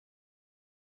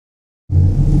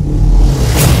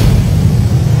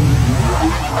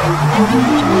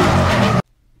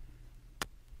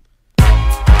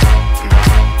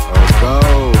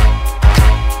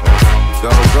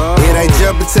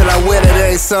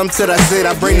something till I said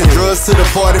I bring the drugs to the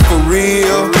party for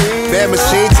real. Bad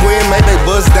machine twin, make they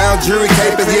bust down jury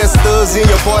capers. Yeah, studs in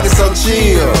your party, so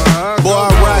chill. Boy,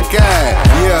 I rock out,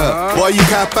 yeah. Boy, you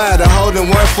cop out, I'm holding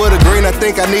one for the green. I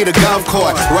think I need a golf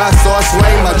cart. Rock star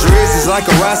swing, my dress is like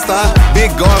a rock star.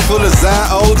 Big guard full of Zion,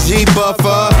 OG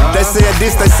buffer. They say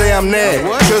this, they say I'm that.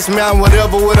 Trust me, I'm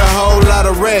whatever with a whole lot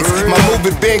of racks. My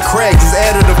movie been cracked, just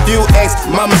added a few X.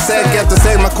 Mama sack after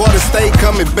sack, my quarter stay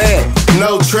coming back.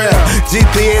 No trap,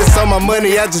 GPS on my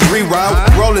money, I just reroute.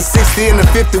 Rolling 60 in the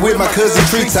 50 with my cousin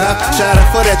Treetop. Shout out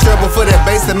for that trouble, for that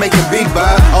bass that make a beat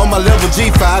vibe. On my level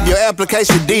G5, your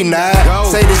application denied.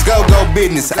 Say this go-go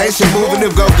business, ain't shit moving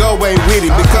if go-go ain't with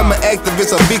it. Become an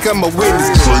activist or become a witness.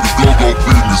 Say this go-go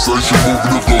business, ain't shit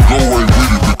moving if go-go ain't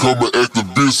with it. Become an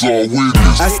activist or a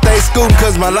witness. I stay scooting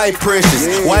cause my life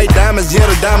precious. White diamonds,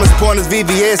 yellow diamonds, pointers,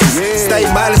 VVS's. Stay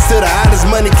modest to the honest,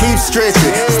 money keeps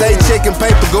stretching. Stay checking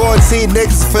paper, going see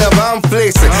niggas forever, I'm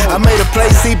flexing. I made a play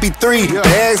CP3.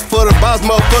 They asked for the boss,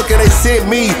 motherfucker, they sent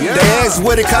me. They asked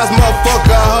what it cost, motherfucker,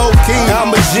 a whole king.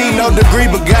 I'm a G, no degree,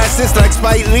 but got sense like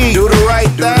Spike Lee. Do the right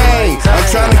thing. I'm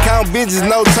trying to count bitches,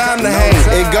 no time to hang.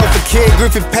 And go for Ken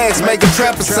Griffin packs, make a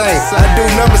trapper sing. I do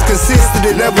numbers consistent,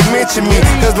 they never mention me.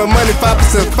 Cause my money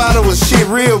 5% followers, shit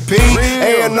real P.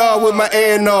 A&R with my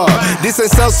A&R. This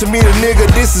ain't social media, nigga,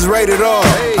 this is rated R.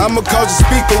 I'm a culture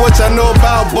speaker, what y'all know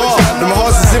about ball. Them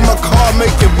horses in my car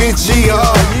make your bitch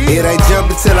G-hard. It ain't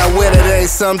jumping till I wet it, ain't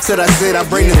something till I said I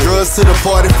bring the drugs to the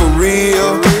party for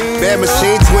real. Bad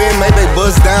machine twin, make they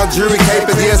bust down jury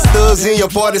capers. Yeah, studs in your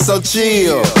party, so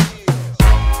chill.